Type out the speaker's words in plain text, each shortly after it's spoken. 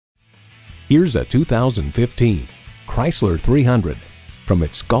Here's a 2015 Chrysler 300. From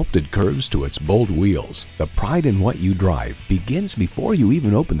its sculpted curves to its bold wheels, the pride in what you drive begins before you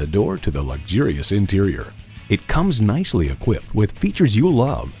even open the door to the luxurious interior. It comes nicely equipped with features you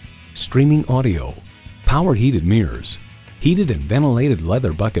love: streaming audio, power heated mirrors, heated and ventilated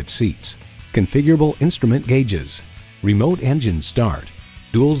leather bucket seats, configurable instrument gauges, remote engine start,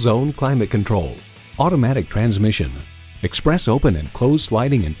 dual zone climate control, automatic transmission, express open and closed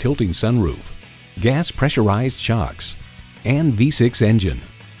sliding and tilting sunroof, gas pressurized shocks, and V6 engine.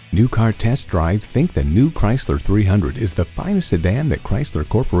 New Car Test Drive think the new Chrysler 300 is the finest sedan that Chrysler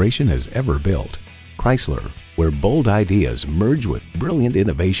Corporation has ever built. Chrysler, where bold ideas merge with brilliant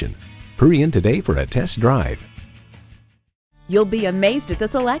innovation. Hurry in today for a test drive. You'll be amazed at the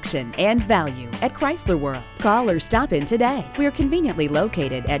selection and value at Chrysler World. Call or stop in today. We're conveniently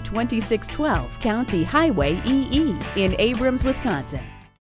located at 2612 County Highway EE in Abrams, Wisconsin.